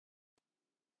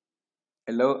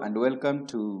Hello and welcome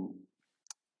to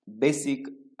basic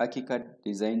ArchiCAD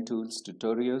design tools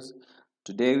tutorials.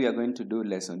 Today we are going to do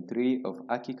lesson 3 of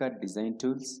ArchiCAD design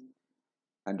tools,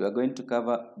 and we are going to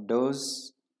cover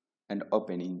doors and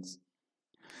openings.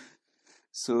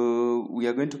 So we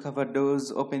are going to cover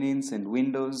doors, openings and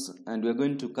windows, and we are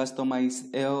going to customize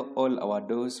all our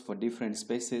doors for different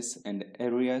spaces and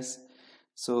areas.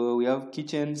 So we have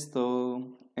kitchen, store,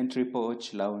 entry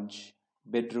porch, lounge,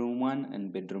 bedroom 1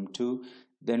 and bedroom 2.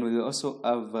 Then we also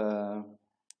have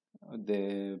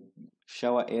the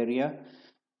shower area.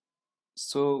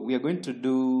 So we are going to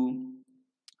do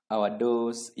our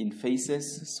doors in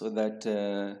faces so that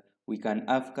we can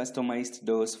have customized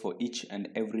doors for each and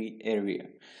every area.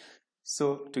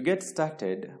 So to get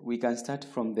started, we can start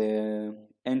from the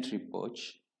entry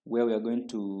porch, where we are going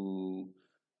to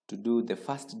do the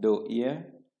first door here.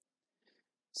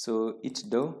 So each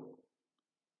door,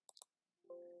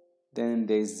 then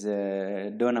there's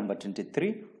door number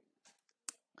 23,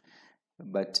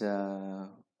 but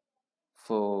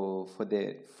for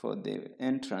the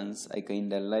entrance, I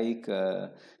kinda like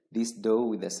this door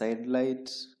with the side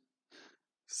light.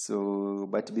 So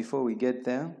but before we get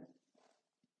there,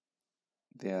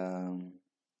 there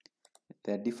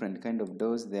are different kind of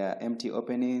doors. There are empty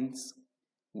openings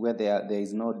where there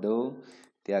is no door.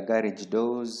 There are garage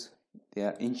doors, there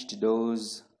are hinged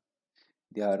doors,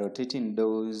 there are rotating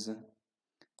doors,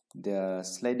 there are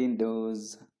sliding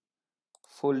doors,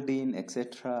 folding,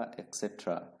 etc.,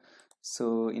 etc.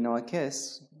 So in our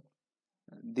case,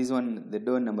 this one, the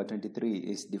door number 23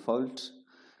 is default,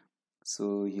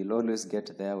 so you'll always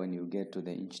get there when you get to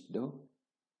the hinged door.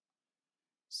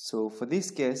 So for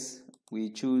this case, we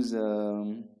choose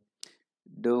door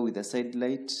with a side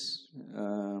light,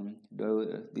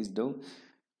 this door.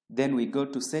 Then we go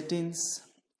to settings.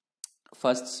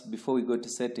 First, before we go to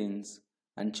settings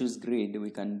and choose grid,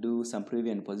 we can do some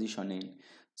preview and positioning.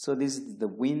 So this is the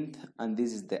width and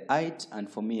this is the height, and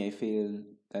for me I feel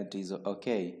that is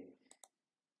okay.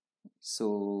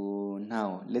 So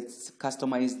now let's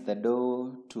customize the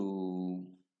door to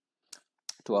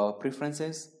our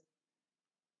preferences.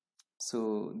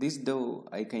 So this door,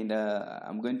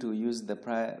 I'm going to use the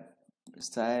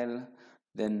style.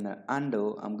 Then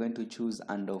handle, I'm going to choose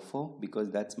handle 4 because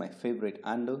that's my favorite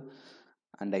handle,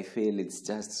 and I feel it's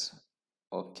just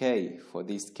okay for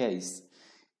this case.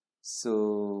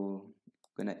 So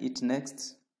I'm gonna hit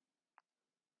next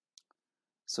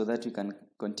so that we can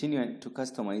continue to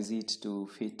customize it to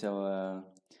fit our.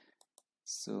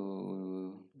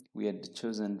 So we had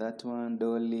chosen that one,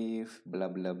 door leaf, blah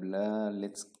blah blah.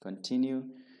 Let's continue.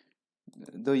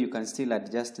 Though you can still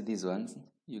adjust these ones,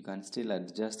 you can still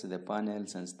adjust the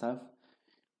panels and stuff.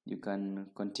 You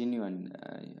can continue and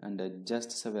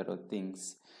adjust several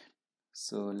things.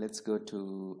 So let's go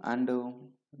to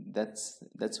handle. That's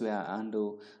where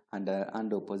handle and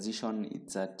handle position.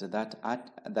 It's at that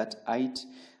height.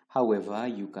 However,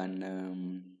 you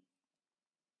can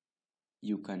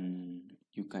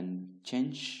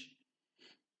change.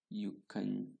 You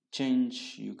can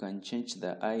change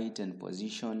the height and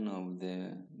position of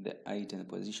the height and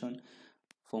position.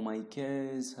 For my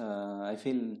case, I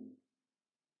feel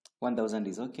 1000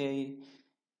 is okay.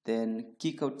 Then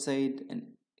kick outside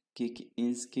and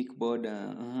kickboard.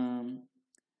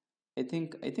 I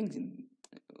think I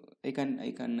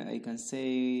can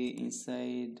say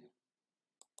inside.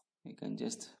 I can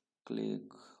just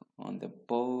click on the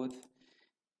both.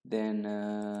 Then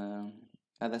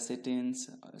other settings.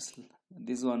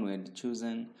 This one we had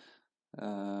chosen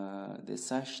the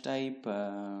search type.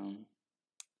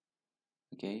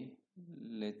 Okay,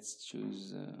 let's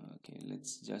choose. Okay,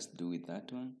 let's just do with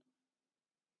that one.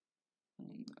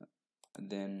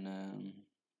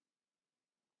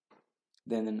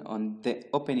 Then on the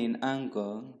opening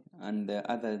angle and the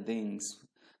other things,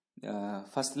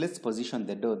 first let's position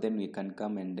the door, then we can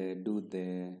come and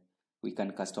we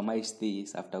can customize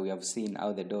this after we have seen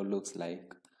how the door looks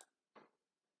like.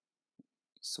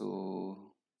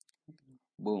 So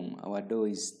boom, our door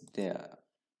is there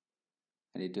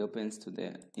and it opens to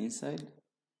the inside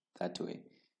that way.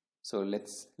 So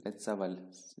let's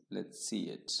see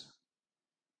it.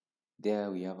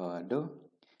 There we have our door,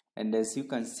 and as you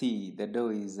can see, the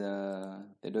door is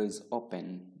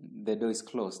open. The door is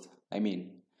closed. I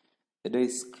mean, the door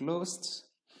is closed,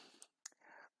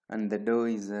 and the door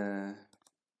is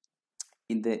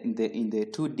in the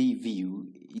 2D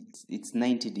view. It's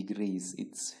 90 degrees.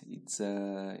 It's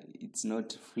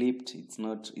not flipped. It's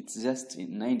just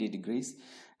 90 degrees,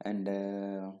 and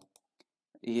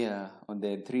yeah, on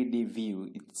the 3D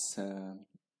view,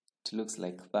 it looks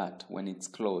like that when it's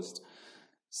closed.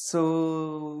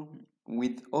 So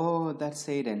with all that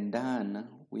said and done,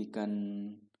 we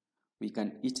can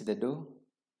eat the dough.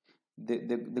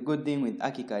 The good thing with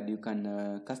ArchiCAD, you can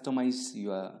customize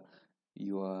your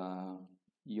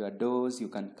doors. You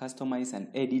can customize and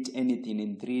edit anything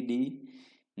in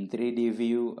 3D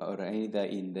view, or either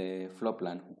in the floor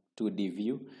plan 2D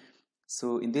view.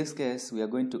 So in this case, we are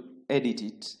going to edit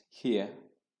it here,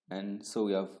 and so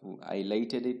we have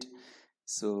highlighted it.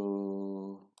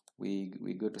 So we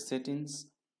go to settings.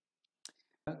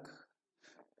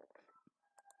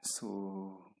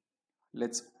 So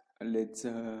let's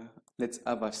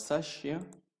have a search here.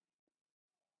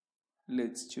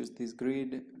 Let's choose this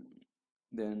grid,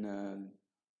 then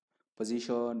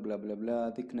position, blah blah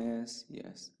blah, thickness.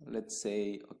 Yes, let's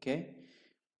say okay.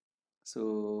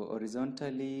 So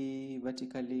horizontally,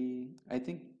 vertically, I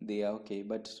think they are okay,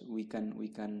 but we can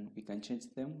change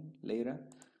them later.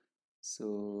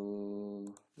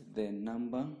 So the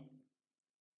number,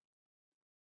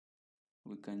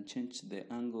 we can change the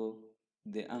angle,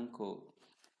 the angle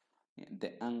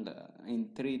in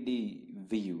 3D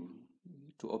view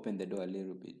to open the door a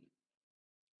little bit.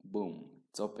 Boom,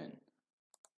 it's open.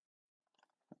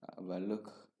 Have a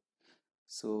look.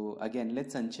 So again,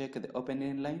 let's uncheck the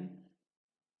opening line.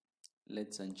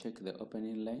 Let's uncheck the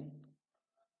opening line.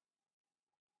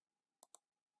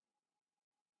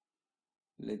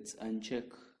 Let's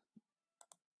uncheck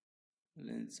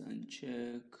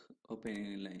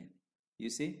opening line. You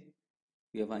see,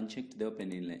 we have unchecked the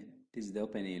opening line. This is the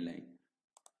opening line.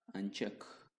 Uncheck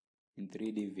in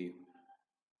 3D view.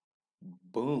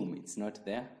 Boom, it's not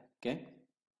there. Okay,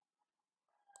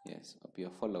 yes, hope you're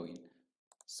following.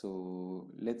 So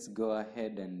let's go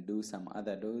ahead and do some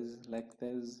other doors like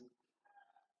this.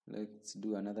 Let's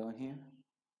do another one here.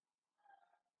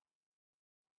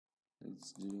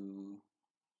 Let's do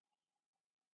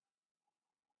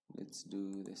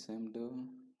the same door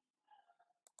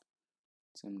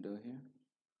here,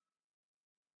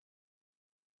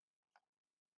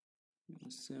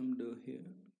 same door here.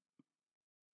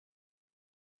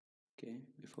 Okay,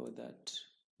 before that,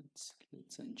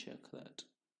 let's uncheck that.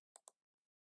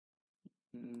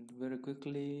 And very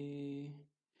quickly,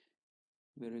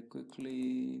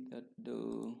 that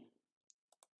door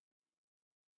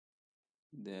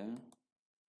there.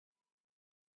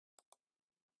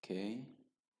 Okay,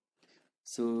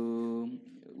 so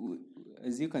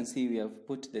as you can see, we have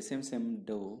put the same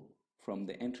door from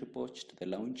the entry porch to the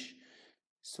lounge.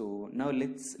 So now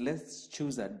let's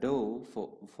choose a door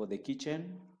for the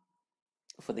kitchen,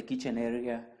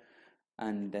 area,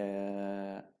 and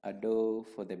a door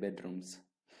for the bedrooms.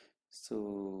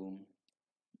 So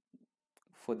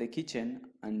for the kitchen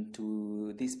and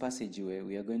to this passageway,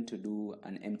 we are going to do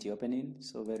an empty opening.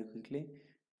 So very quickly,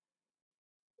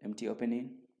 empty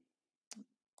opening.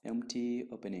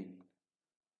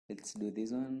 Let's do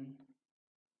this one.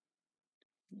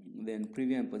 Then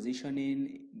preview and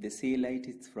positioning, the sea light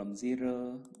is from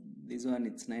 0. This one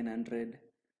it's 900.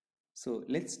 So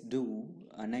let's do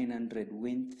a 900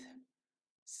 width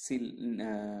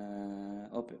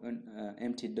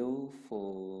empty door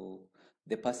for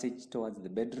the passage towards the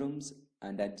bedrooms,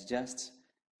 and adjust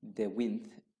the width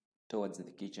towards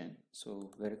the kitchen.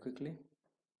 So very quickly,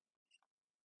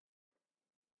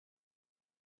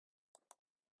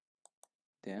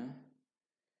 there,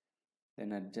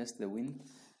 then adjust the width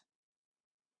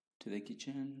to the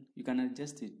kitchen. You can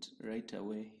adjust it right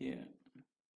away here,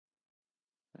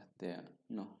 right there.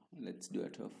 No, let's do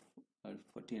it of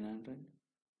 1400.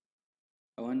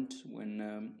 I want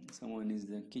when someone is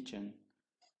in the kitchen,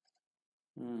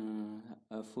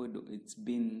 food it's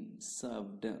been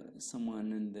served,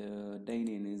 someone in the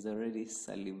dining is already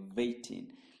salivating,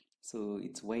 so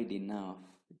it's wide enough.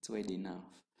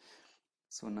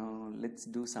 So now let's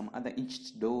do some other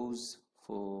inched doors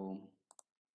for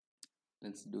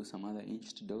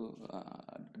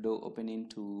door opening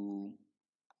to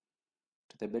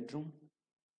the bedroom.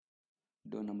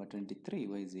 Door number 23.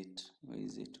 Where is it?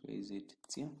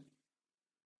 It's here.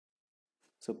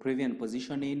 So preview and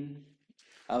positioning,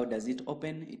 how does it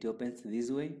open? It opens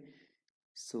this way,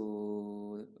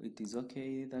 so it is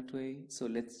okay that way. So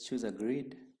let's choose a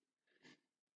grid.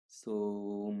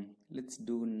 So let's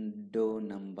do door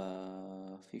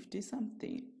number 50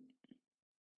 something.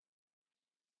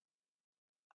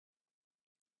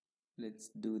 Let's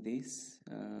do this.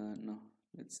 No,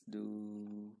 let's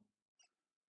do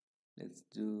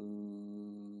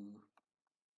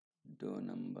door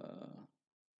number,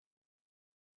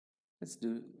 let's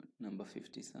do number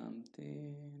 50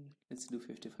 something. Let's do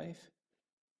 55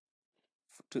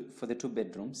 for the 2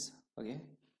 bedrooms. Okay,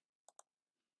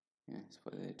 yes,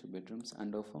 for the 2 bedrooms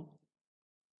and also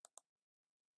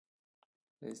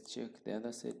Let's check the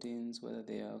other settings, whether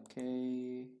they are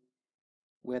okay.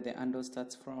 Where the handle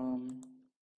starts from,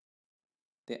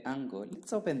 the angle.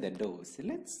 Let's open the doors.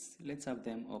 Let's have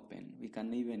them open. We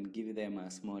can even give them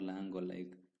a small angle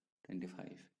like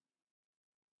 25.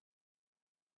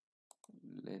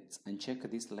 Let's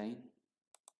uncheck this line.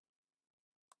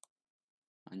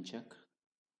 Uncheck.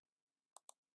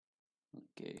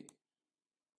 Okay.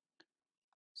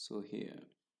 So here,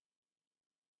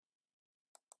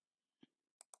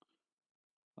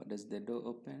 how does the door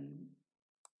open?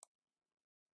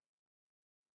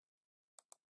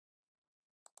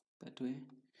 That way.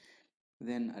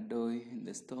 Then a door in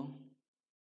the store.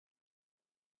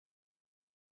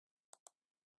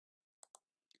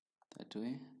 That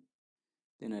way.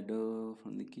 Then a door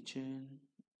from the kitchen.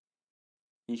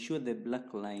 Ensure the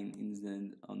black line is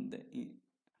on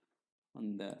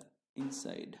the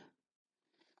inside.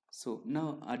 So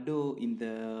now a door in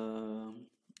the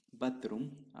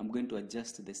bathroom. I'm going to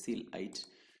adjust the seal height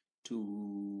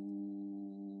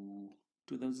to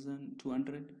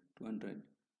 200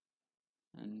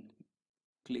 and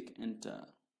click enter.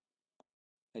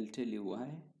 I'll tell you why.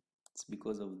 It's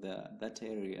because of that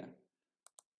area.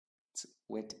 It's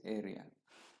wet area.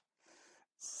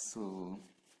 So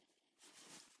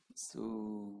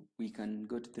we can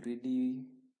go to 3D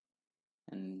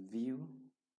and view.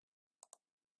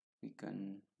 We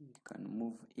can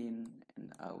move in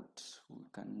and out. We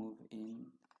can move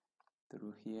in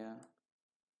through here.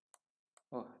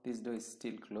 Oh, this door is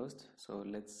still closed, so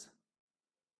let's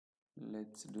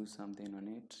do something on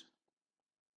it.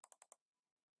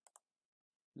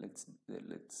 Let's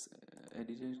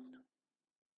edit it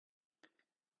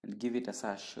and give it a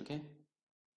sash. Okay,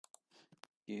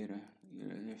 here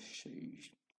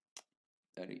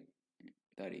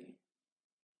 30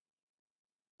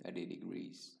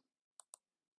 degrees.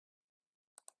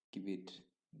 Give it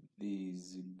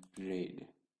this grade.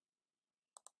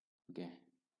 Okay.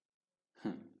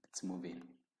 It's moving.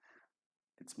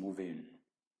 It's moving.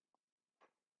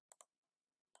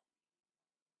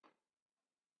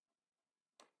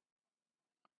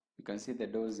 You can see the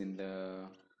doors in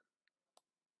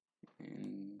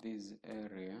this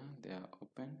area. They are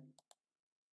open.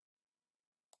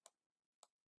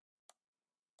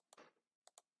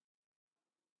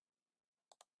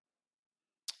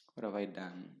 What have I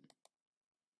done?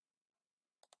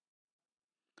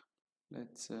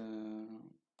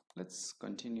 Let's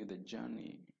continue the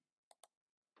journey.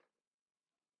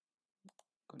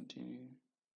 Continue.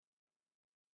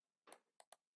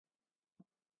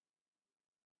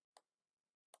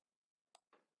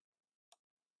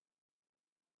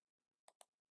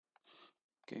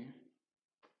 Okay.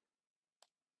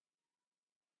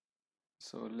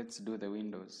 So let's do the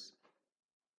windows.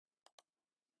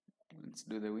 Let's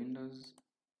do the windows.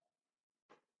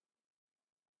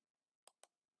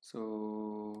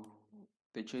 So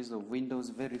the choice of windows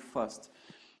very fast.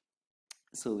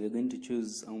 So we're going to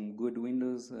choose good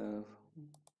windows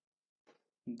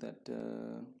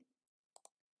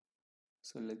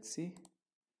so let's see.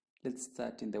 Let's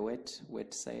start in the wet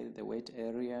side, the wet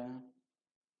area.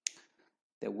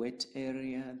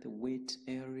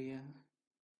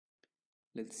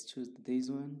 Let's choose this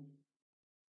one.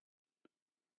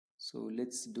 So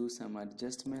let's do some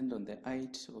adjustment on the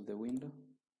height of the window.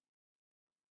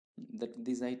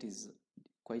 This height is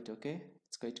quite okay.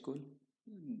 It's quite cool.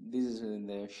 This is in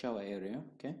the shower area.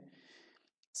 Okay.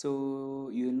 So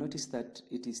you'll notice that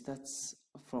it starts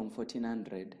from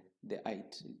 1400. The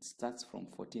height, it starts from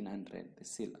 1400. The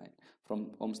seal height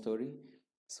from home story.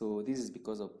 So this is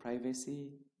because of privacy,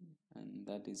 and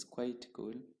that is quite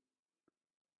cool.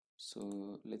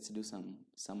 So let's do some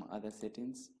other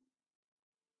settings.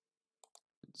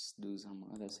 Let's do some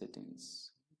other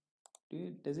settings.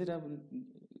 Does it have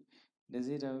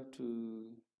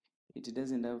to? It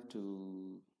doesn't have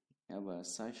to have a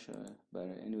sash,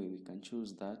 but anyway, we can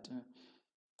choose that.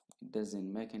 It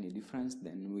doesn't make any difference.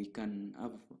 Then we can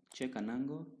check an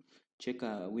angle, check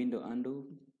a window angle,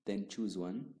 then choose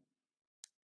one.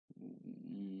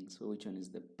 So which one is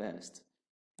the best?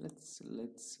 Let's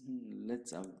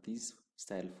have this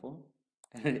style 4.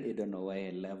 I don't know why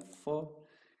I love 4.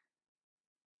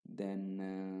 Then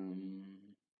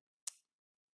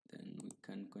we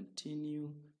can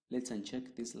continue. Let's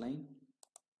uncheck this line.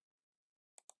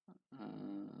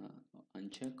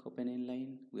 Uncheck opening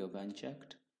line. We have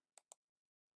unchecked.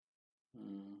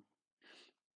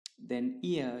 Then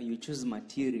here you choose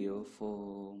material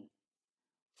for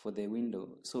the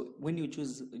window. So when you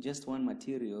choose just one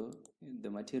material, the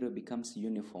material becomes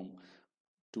uniform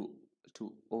to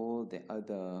all the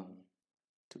other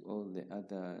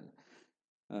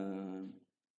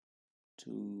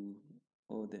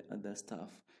all the other stuff.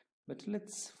 But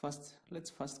let's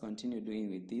first continue doing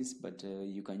with this, but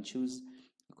you can choose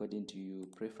according to your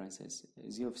preferences.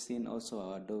 As you have seen, also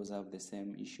our doors have the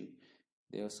same issue.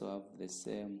 They also have the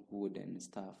same wood and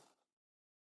stuff.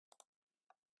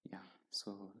 Yeah,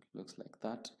 so it looks like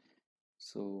that.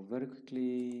 So very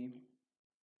quickly,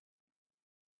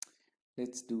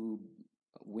 let's do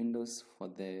windows for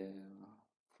the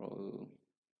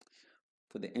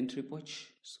entry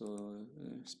porch. So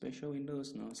special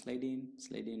windows, no sliding,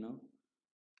 no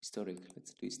historic.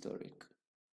 Let's do historic.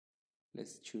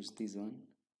 Let's choose this one.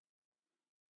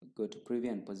 Go to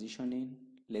preview and positioning.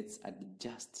 Let's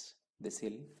adjust the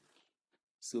seal.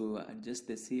 So adjust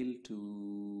the seal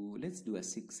to, let's do a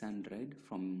 600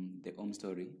 from the home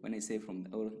story. When I say from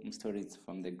the home story, it's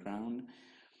from the ground.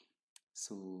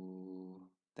 So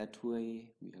that way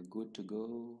we are good to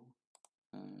go.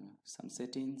 Some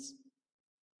settings.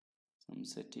 The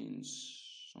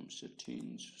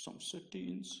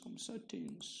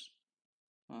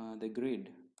grid.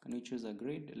 Can we choose a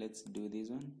grid? Let's do this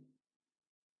one.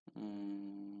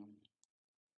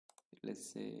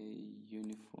 Let's say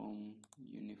uniform.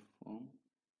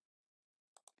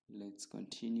 Let's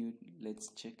continue. Let's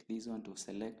check this one to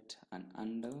select an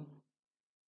under.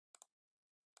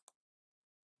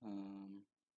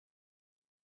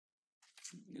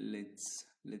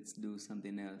 Let's do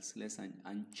something else. Let's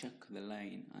uncheck the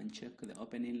line, uncheck the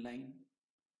opening line.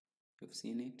 You've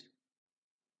seen it.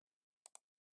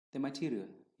 The material,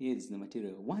 here is the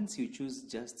material. Once you choose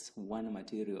just one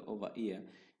material over here,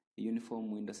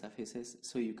 uniform window surfaces,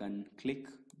 so you can click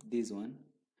this one,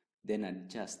 then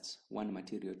adjust one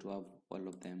material to have all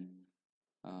of them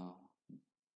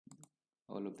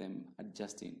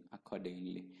adjusting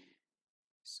accordingly.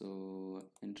 So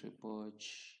entry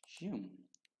porch,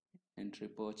 entry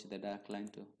porch, the dark line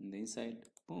to on the inside,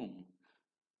 boom.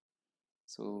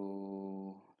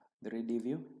 So the 3D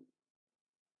view.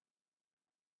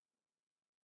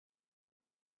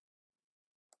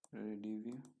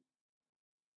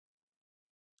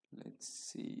 Let's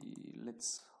see,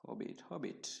 let's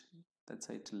hobbit. That's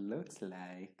how it looks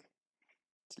like.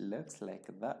 It looks like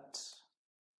that.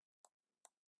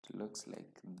 It looks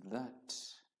like that.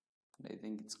 I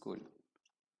think it's cool.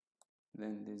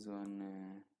 Then this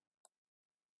one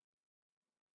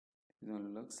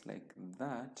looks like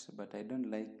that, but I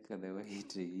don't like the way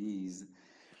it is.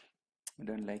 I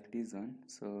don't like this one,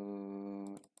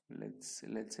 so let's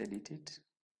edit it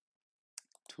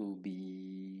to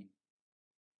be,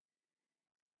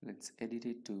 let's edit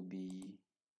it to be,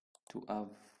 to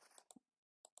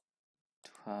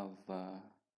have a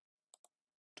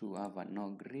no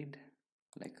grid,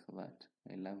 like that.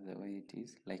 I love the way it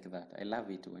is like that. I love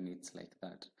it when it's like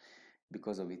that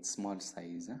because of its small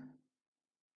size.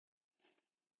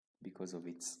 Because of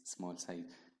its small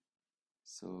size.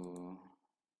 So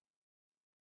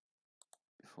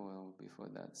before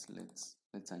that, let's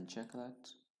uncheck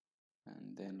that,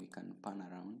 and then we can pan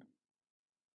around.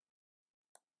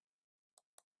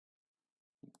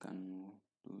 We can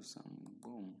do some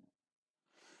boom.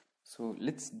 So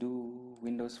let's do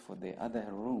windows for the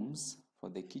other rooms, for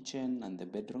the kitchen and the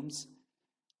bedrooms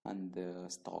and the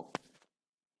stock.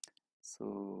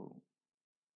 So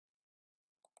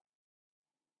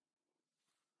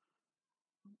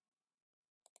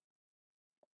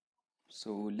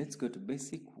let's go to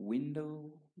basic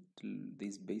window, to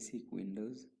these basic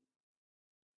windows.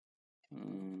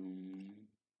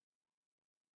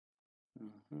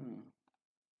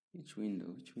 Which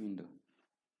window?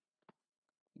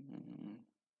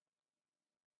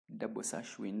 Double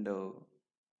sash window,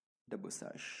 double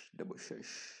sash,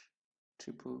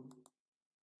 triple.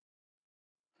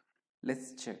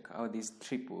 Let's check how this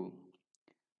triple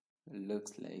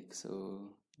looks like.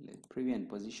 So let's preview and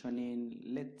positioning.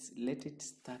 Let it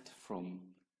start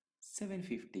from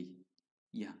 750.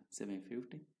 Yeah,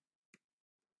 750.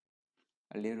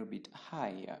 A little bit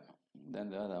higher than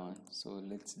the other one. So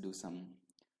let's do some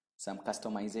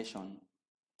customization.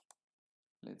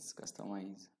 Let's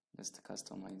customize. Let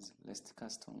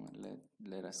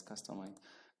us customize.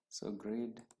 So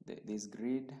grid, this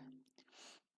grid.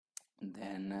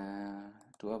 Then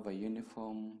to have a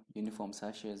uniform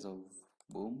sashes of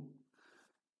boom.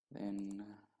 Then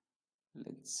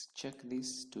let's check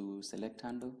this to select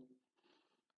handle.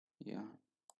 Yeah.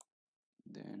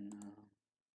 Then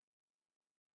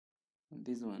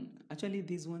this one, actually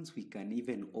these ones we can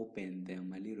even open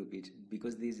them a little bit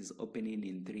because this is opening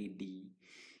in 3D.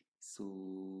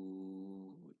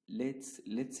 So let's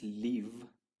leave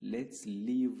the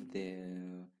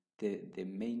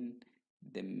main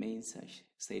sash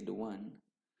side one.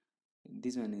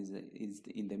 This one is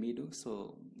in the middle,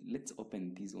 so let's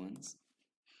open these ones.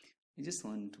 I just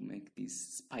want to make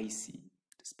this spicy,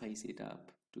 to spice it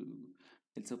up.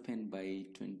 Let's open by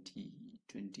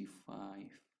 2025.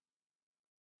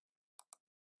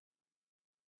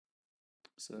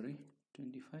 Sorry,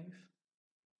 25.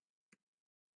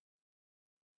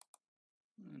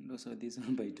 And also this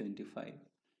one by 25.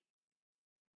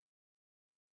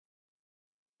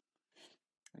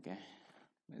 Okay,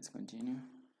 let's continue.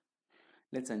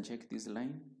 Let's uncheck this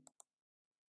line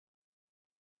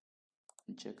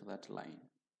and check that line.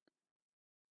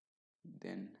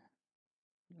 Then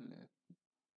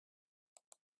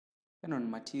on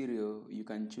material, you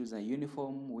can choose a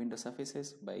uniform window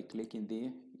surfaces by clicking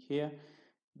here.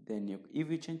 Then if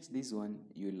you change this one,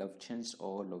 you'll have changed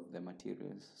all of the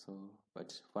materials. So,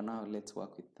 but for now, let's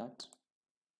work with that.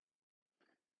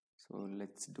 So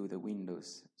let's do the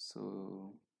windows.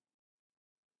 So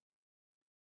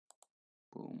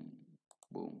boom,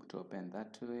 boom, to open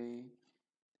that way.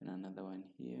 Then another one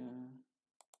here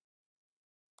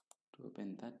to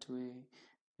open that way.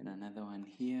 Then another one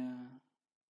here.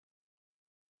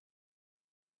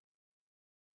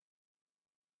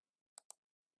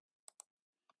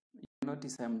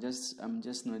 Notice I'm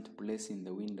just not placing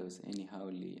the windows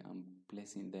anyhowly. I'm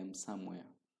placing them somewhere.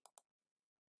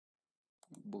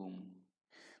 Boom.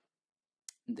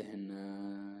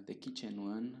 Then the kitchen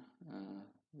one.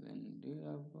 Then do you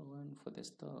have one for the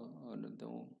store or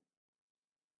the?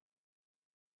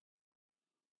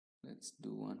 Let's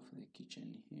do one for the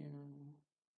kitchen here.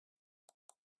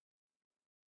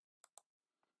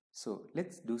 So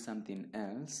let's do something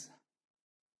else.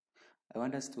 I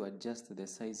want us to adjust the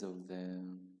size of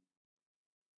the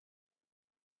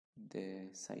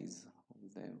size of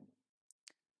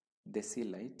the sea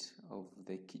light of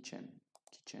the kitchen.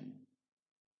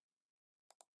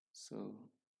 So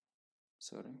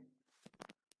sorry.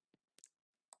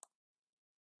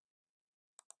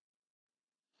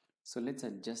 So let's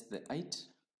adjust the height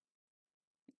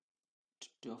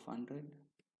to 1200.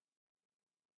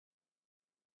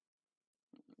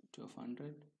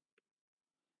 1200.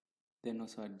 Then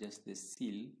also adjust the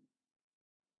seal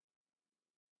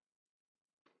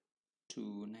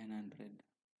to 900.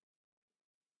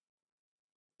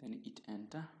 Then hit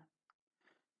enter.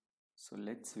 So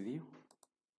let's view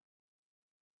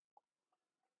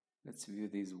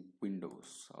these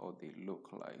windows, how they look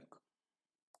like.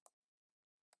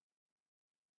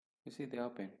 You see, they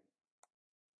open.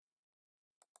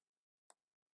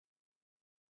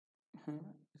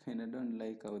 And I don't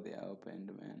like how they are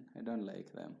opened, man. I don't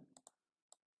like them.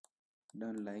 I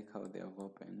don't like how they have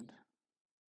opened.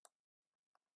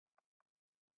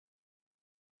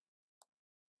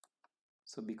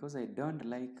 So because I don't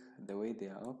like the way they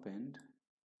are opened,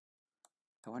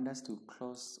 I want us to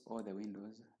close all the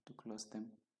windows, to close them.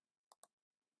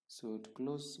 So to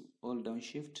close, hold down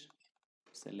shift,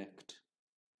 select.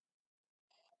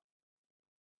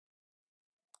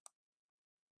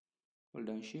 Hold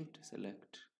down shift,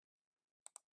 select.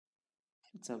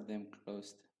 Let's have them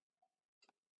closed.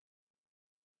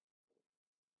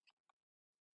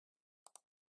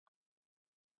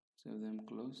 Let's have them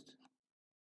closed.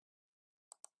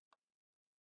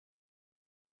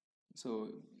 So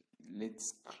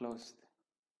let's close.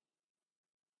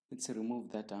 Let's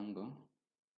remove that angle.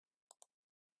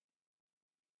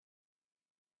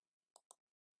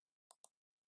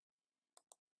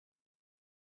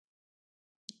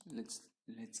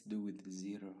 Let's do with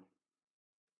 0.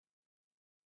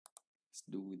 Let's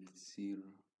do with 0.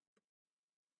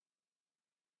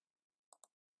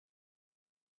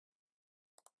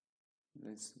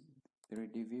 Let's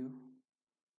 3D view.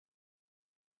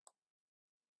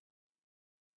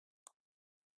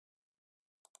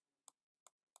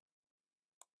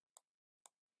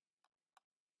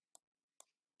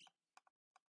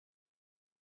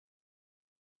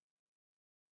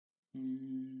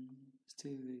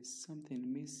 Still there's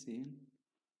something missing.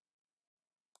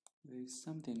 There's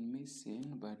something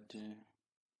missing, but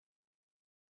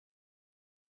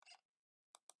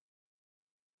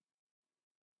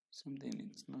something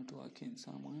is not working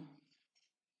somewhere.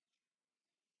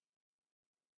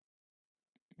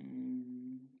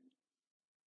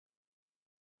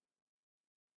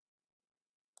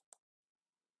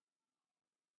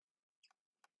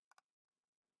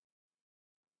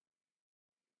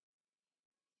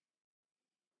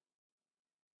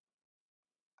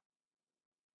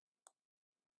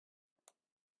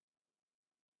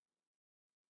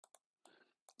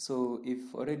 So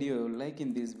if already you're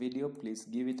liking this video, please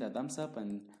give it a thumbs up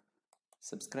and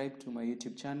subscribe to my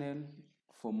YouTube channel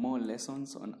for more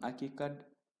lessons on ArchiCAD.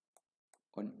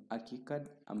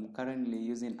 I'm currently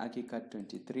using ArchiCAD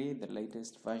 23, the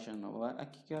latest version of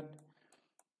ArchiCAD.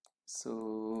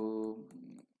 So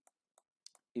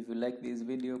if you like this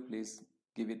video, please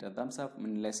give it a thumbs up.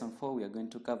 In lesson 4 we are going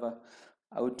to cover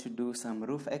how to do some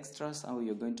roof extras, how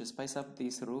you're going to spice up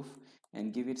this roof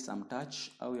and give it some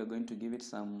touch, how you're going to give it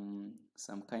some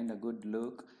kind of good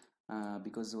look,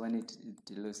 because when it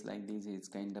looks like this, it's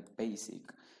kind of basic.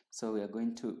 So we are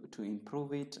going to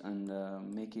improve it and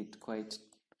make it quite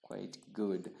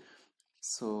good.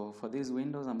 So for these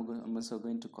windows, I'm also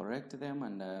going to correct them,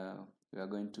 and we are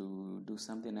going to do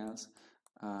something else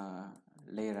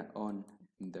later on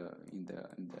in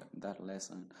that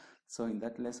lesson. So in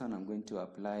that lesson, I'm going to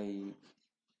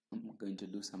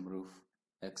do some roof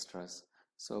extras.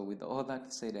 So with all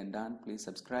that said and done, please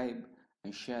subscribe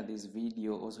and share this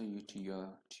video also to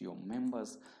your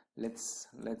members. Let's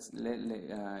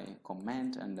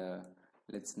comment and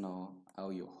let's know how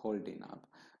you're holding up.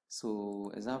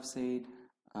 So as I've said,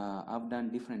 I've done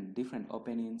different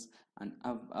openings, and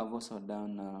I've also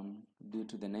done, due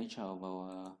to the nature of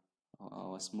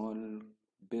our small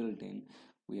building,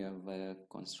 we have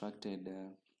constructed,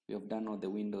 we have done all the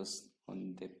windows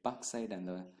on the back side and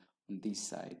on this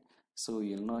side. So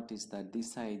you'll notice that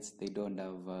these sides, they don't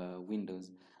have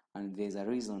windows, and there's a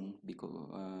reason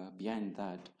because behind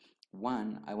that.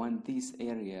 One, I want this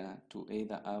area to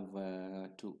either have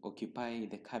to occupy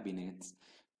the cabinets,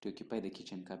 to occupy the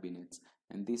kitchen cabinets,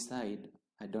 and this side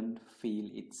I don't feel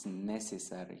it's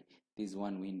necessary. This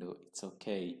one window, it's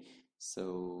okay.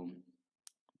 So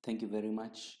thank you very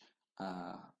much.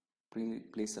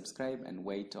 Please subscribe and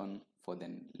wait on for the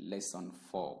lesson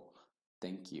 4.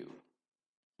 Thank you.